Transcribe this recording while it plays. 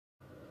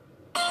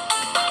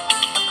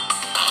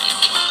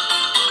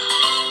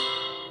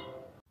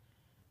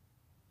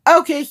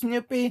Okay,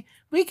 Snoopy,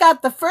 we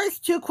got the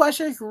first two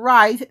questions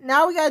right.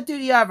 Now we gotta do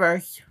the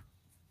others.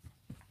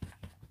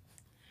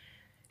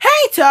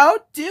 Hey, Toad,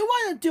 do you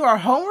want to do our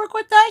homework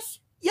with us?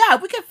 Yeah,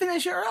 we can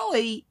finish it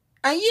early,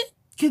 and you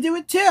can do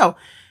it too,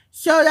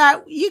 so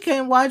that you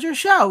can watch your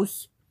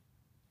shows.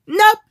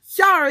 Nope,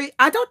 sorry,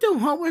 I don't do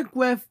homework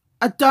with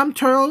a dumb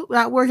turtle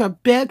that wears a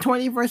bib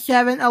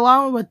 24/7,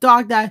 along with a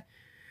dog that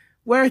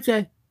wears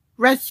a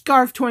red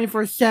scarf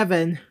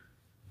 24/7.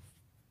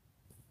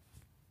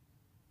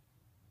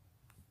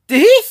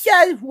 Did he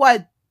say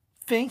what I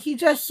think he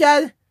just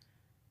said?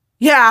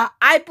 Yeah,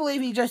 I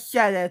believe he just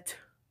said it.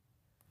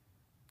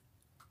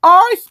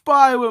 I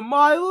spy with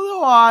my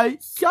little eye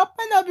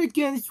something that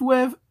begins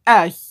with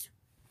S.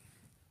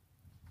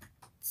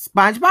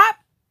 SpongeBob?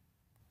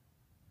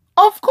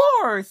 Of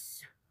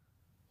course!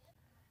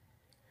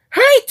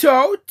 Hey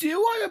Toad, do you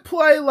want to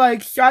play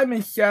like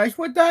Simon Says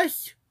with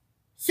us?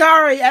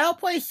 Sorry, I don't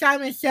play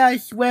Simon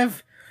Says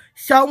with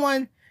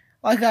someone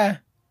like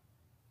a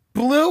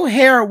blue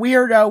hair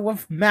weirdo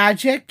with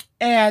magic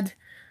and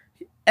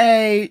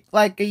a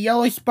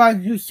yellow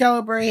sponge who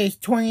celebrated his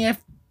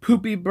 20th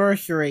poopy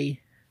birthday.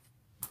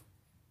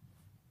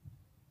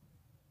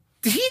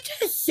 Did he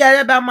just say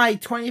about my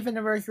 20th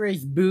anniversary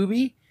is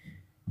booby?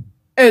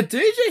 And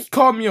did he just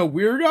call me a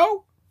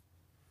weirdo?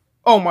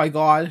 Oh my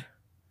god.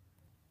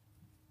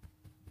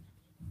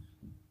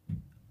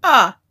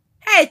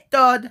 Hey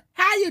Toad,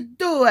 how you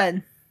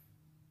doing?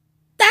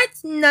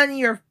 That's none of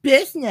your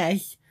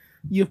business,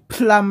 you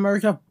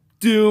plumbers of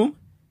doom.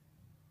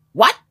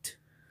 What?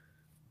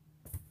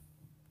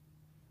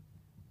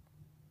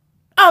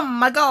 Oh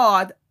my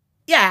god.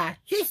 Yeah,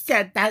 he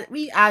said that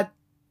we are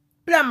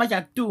plumbers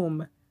of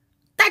doom.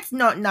 That's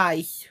not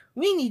nice.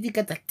 We need to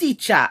get the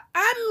teacher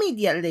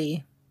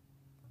immediately.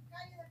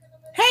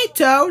 Hey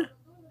Toad,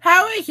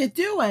 how is you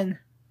doing?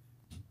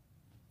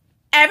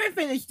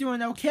 Everything is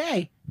doing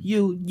okay,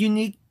 you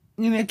unique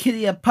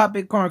Kitty and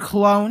Puppycorn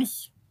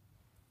clones.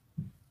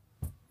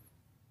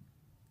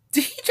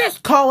 Did he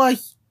just call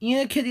us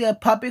Unikitty and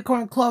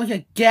Puppycorn clones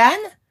again?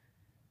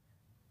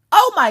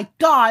 Oh my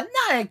god,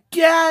 not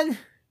again!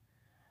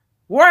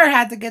 We're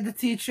had to get the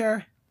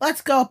teacher.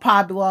 Let's go,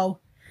 Pablo.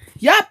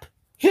 Yup,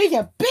 he's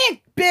a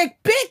big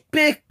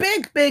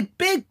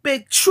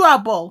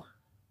trouble.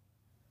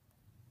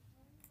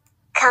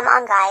 Come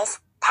on, guys,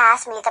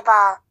 pass me the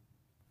ball.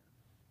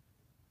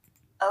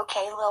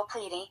 Okay, Lil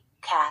Pleaty,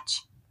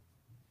 catch.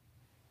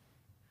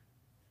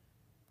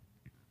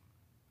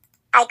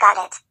 I got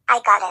it.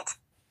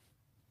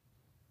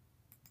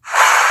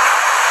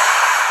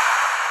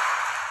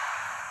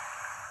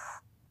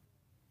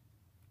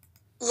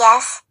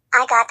 Yes,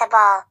 I got the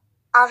ball.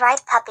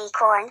 Alright,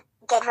 Puppycorn,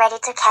 get ready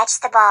to catch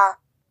the ball.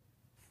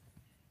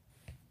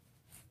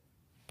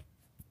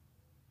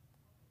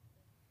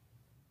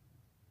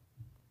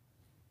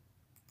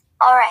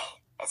 Alright,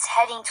 it's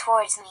heading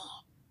towards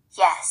me.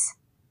 Yes,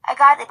 I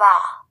got the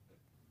ball.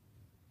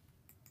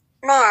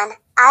 Man,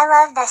 I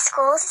love the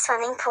school's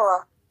swimming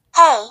pool.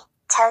 Hey,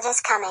 Toad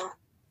is coming.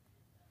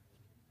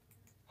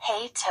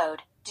 Hey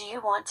Toad, do you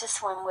want to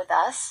swim with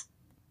us?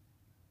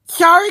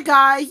 Sorry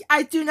guys,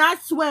 I do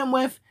not swim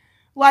with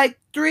like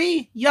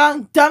 3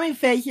 young dummy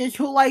faces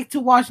who like to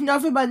watch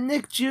nothing but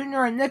Nick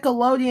Jr and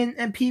Nickelodeon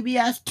and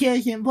PBS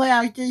Kids and play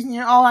out Disney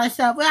and all that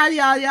stuff, yada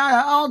yada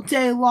yada, all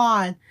day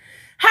long.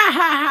 Ha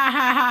ha ha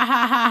ha ha ha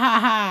ha ha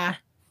ha.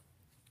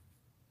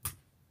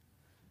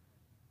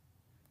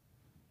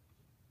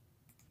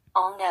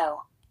 Oh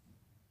no.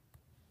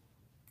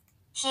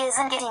 He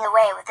isn't getting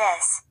away with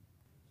this.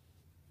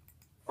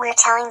 We're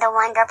telling the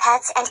Wonder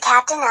Pets and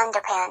Captain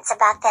Underpants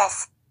about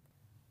this.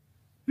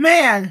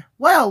 Man,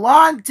 what a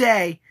long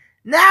day.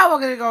 Now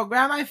we're gonna go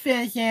grab my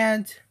fish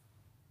and...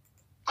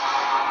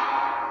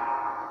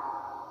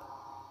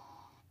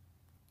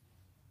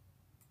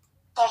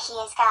 There he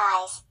is,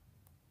 guys.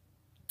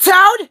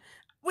 Toad,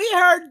 we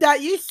heard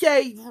that you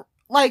say,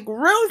 like,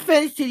 rude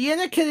things to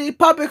Unikitty,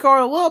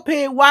 Puppycorn, and Lil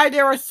P while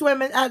they were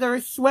swimming at their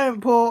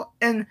swimming pool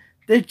in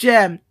the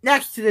gym.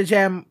 Next to the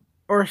gym,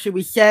 or should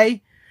we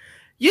say.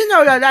 You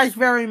know that that's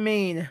very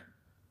mean.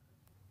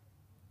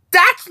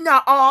 That's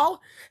not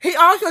all. He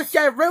also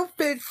said rude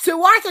things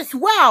to us as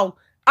well.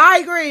 I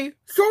agree.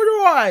 So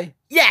do I.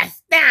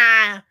 Yes.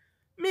 Nah.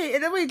 Me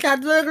and the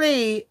recap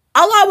agree.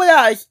 Along with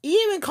us, he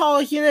even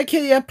called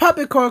Unikitty and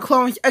Puppycorn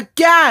clones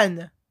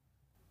again.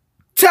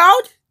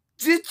 Toad,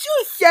 did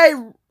you say,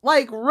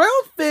 like,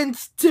 rude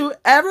things to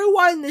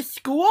everyone in the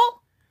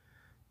school?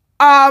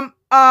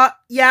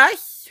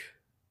 Yes?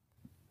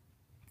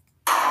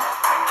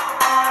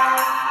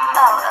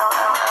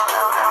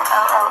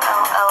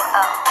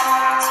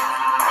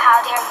 How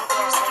dare you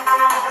dare say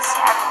rude things to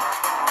everyone?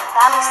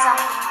 That was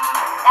something.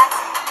 That's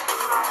it.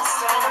 You will be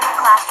staying in the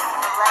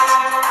classroom for the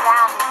rest of the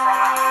grounded for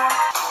life.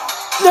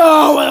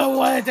 No, I don't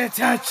want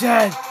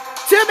attention.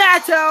 Too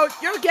bad, Toad.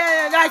 You're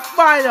getting a next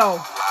final.